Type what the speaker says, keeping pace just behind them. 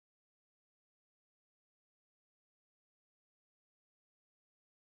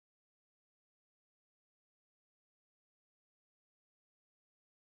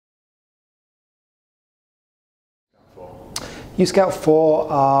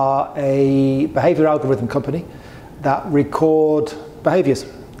Scout4 are a behaviour algorithm company that record behaviours,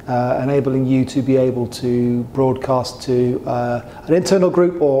 enabling you to be able to broadcast to an internal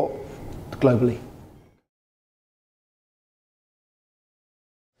group or globally.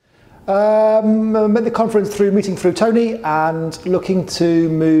 I met the conference through meeting through Tony and looking to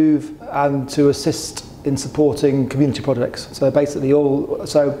move and to assist in supporting community projects. So basically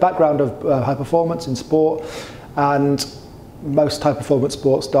background of high performance in sport, and most high performance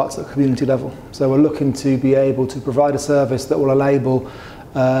sport starts at community level. So we're looking to be able to provide a service that will enable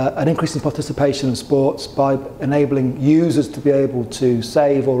an increase in participation in sports by enabling users to be able to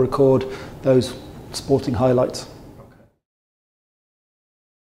save or record those sporting highlights.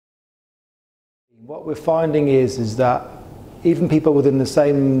 What we're finding is that even people within the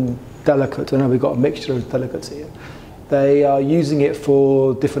same delegate, I know we've got a mixture of delegates here, they are using it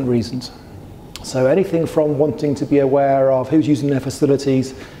for different reasons. So anything from wanting to be aware of who's using their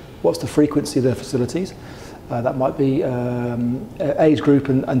facilities, what's the frequency of their facilities, that might be age group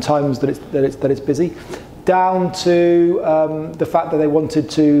and times that it's busy, down to the fact that they wanted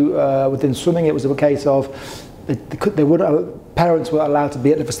to, within swimming, it was a case of parents weren't allowed to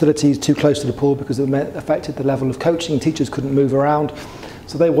be at the facilities too close to the pool because it affected the level of coaching. Teachers couldn't move around.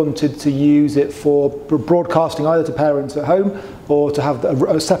 So they wanted to use it for broadcasting either to parents at home or to have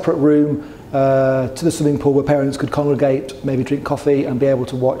a separate room to the swimming pool where parents could congregate, maybe drink coffee and be able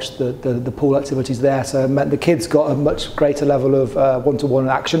to watch the pool activities there. So it meant the kids got a much greater level of one-to-one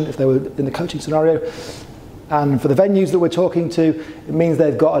action if they were in the coaching scenario. And for the venues that we're talking to, it means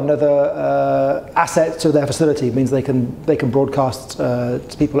they've got another asset to their facility. It means they can broadcast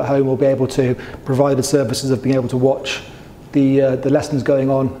to people at home or be able to provide the services of being able to watch the lessons going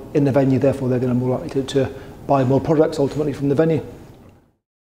on in the venue. Therefore, they're going to be more likely to buy more products ultimately from the venue.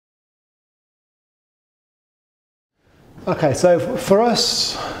 Okay, so for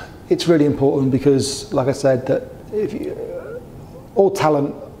us, it's really important because, like I said, that all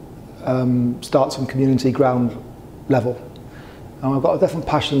talent starts from community ground level. And I've got a definite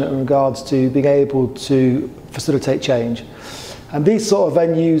passion in regards to being able to facilitate change. And these sort of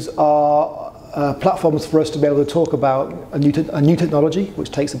venues are platforms for us to be able to talk about a new technology,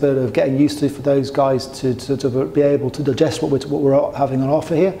 which takes a bit of getting used to for those guys to be able to digest what we're having on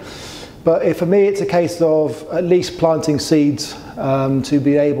offer here. But for me, it's a case of at least planting seeds to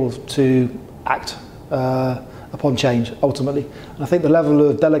be able to act upon change, ultimately. And I think the level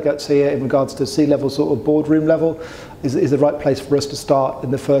of delegates here in regards to C-level sort of boardroom level is the right place for us to start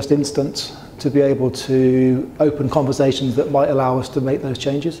in the first instance to be able to open conversations that might allow us to make those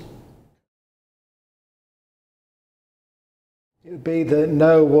changes. It would be that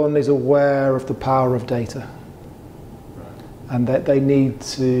no one is aware of the power of data. And that they need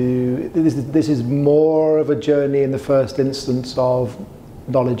to, this is more of a journey in the first instance of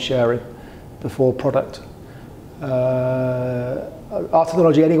knowledge sharing before product. Our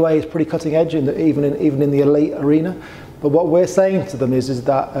technology anyway is pretty cutting edge, even in the elite arena. But what we're saying to them is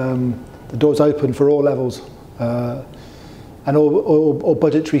that the door's open for all levels and all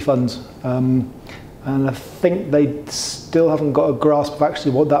budgetary funds. And I think they still haven't got a grasp of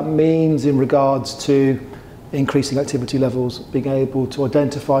actually what that means in regards to increasing activity levels, being able to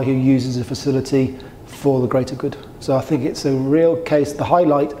identify who uses a facility for the greater good. So I think it's a real case, the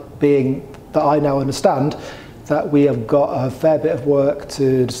highlight being that I now understand that we have got a fair bit of work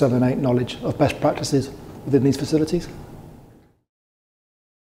to disseminate knowledge of best practices within these facilities.